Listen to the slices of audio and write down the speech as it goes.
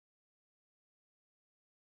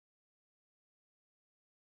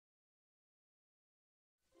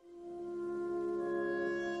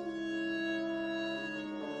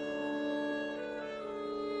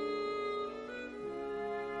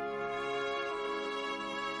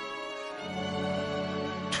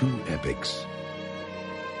two epics.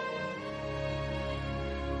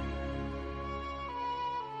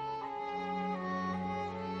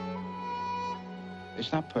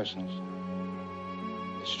 It's not personal.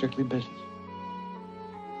 It's strictly business.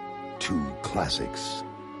 Two classics.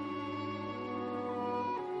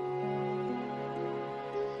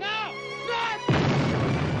 No!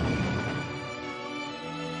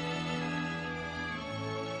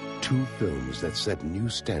 Two films that set new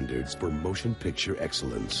standards for motion picture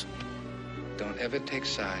excellence. Don't ever take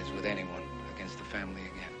sides with anyone against the family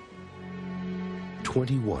again.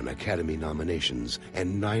 21 Academy nominations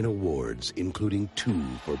and 9 awards, including 2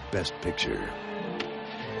 for Best Picture.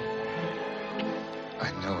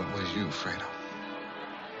 I know it was you, Fredo.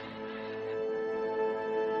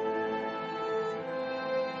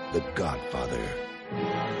 The Godfather.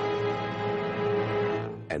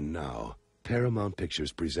 And now, Paramount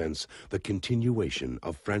Pictures presents the continuation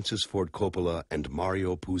of Francis Ford Coppola and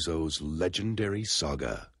Mario Puzo's legendary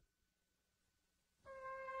saga.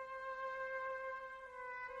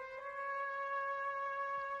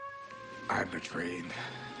 I betrayed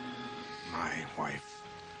my wife.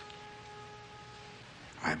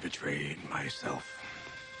 I betrayed myself.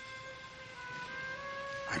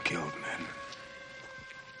 I killed men.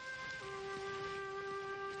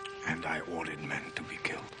 And I ordered men to be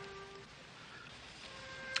killed.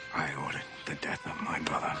 I ordered the death of my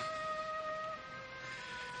brother.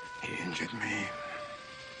 He injured me.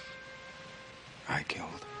 I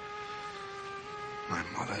killed my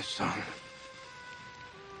mother's son.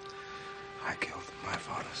 I killed my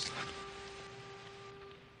father's son.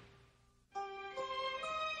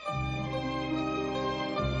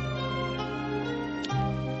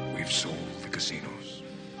 We've sold the casinos.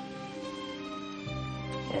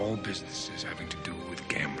 All businesses having to do with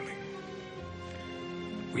gambling.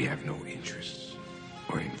 We have no interests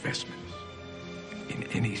or investments in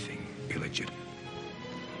anything illegitimate.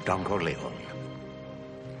 Don Corleone.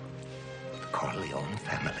 The Corleone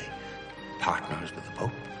family. Partners with the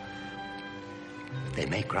Pope. They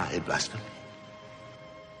may cry blasphemy.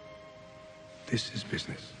 This is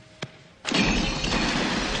business.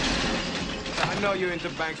 I know you're into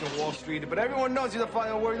banks and Wall Street, but everyone knows you're the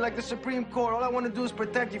final word. You're like the Supreme Court. All I want to do is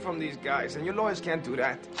protect you from these guys, and your lawyers can't do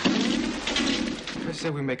that. I say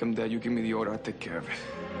we make them dead. You give me the order, I'll take care of it.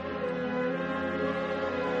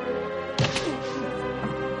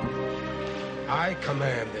 I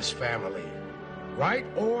command this family, right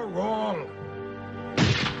or wrong.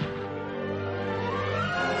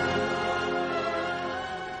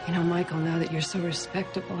 You know, Michael, now that you're so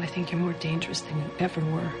respectable, I think you're more dangerous than you ever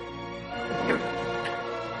were.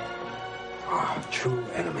 Our true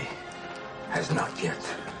enemy has not yet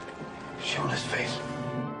shown his face.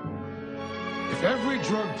 If every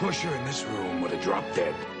drug pusher in this room were to drop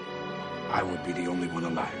dead, I would be the only one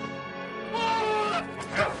alive.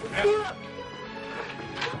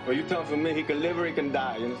 Well, you tell him for me, he can live or he can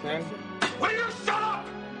die, you understand? Will you shut up?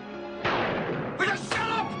 Will you shut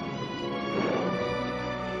up?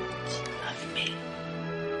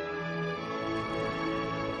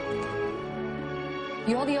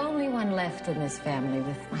 You're the only one left in this family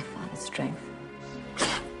with my father's strength.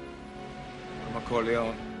 I'm a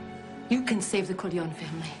Corleone. You can save the Corleone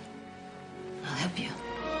family. I'll help you.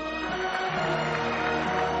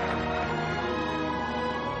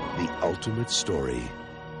 The ultimate story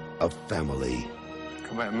of family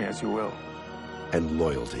Come at me as you will. and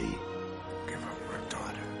loyalty, Give up my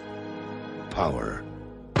daughter. power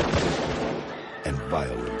and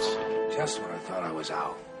violence. Just when I thought I was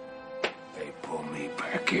out, they pull me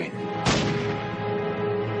back in.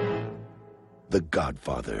 The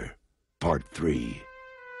Godfather, Part 3.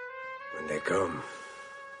 When they come,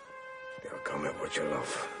 they'll come at what you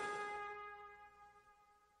love.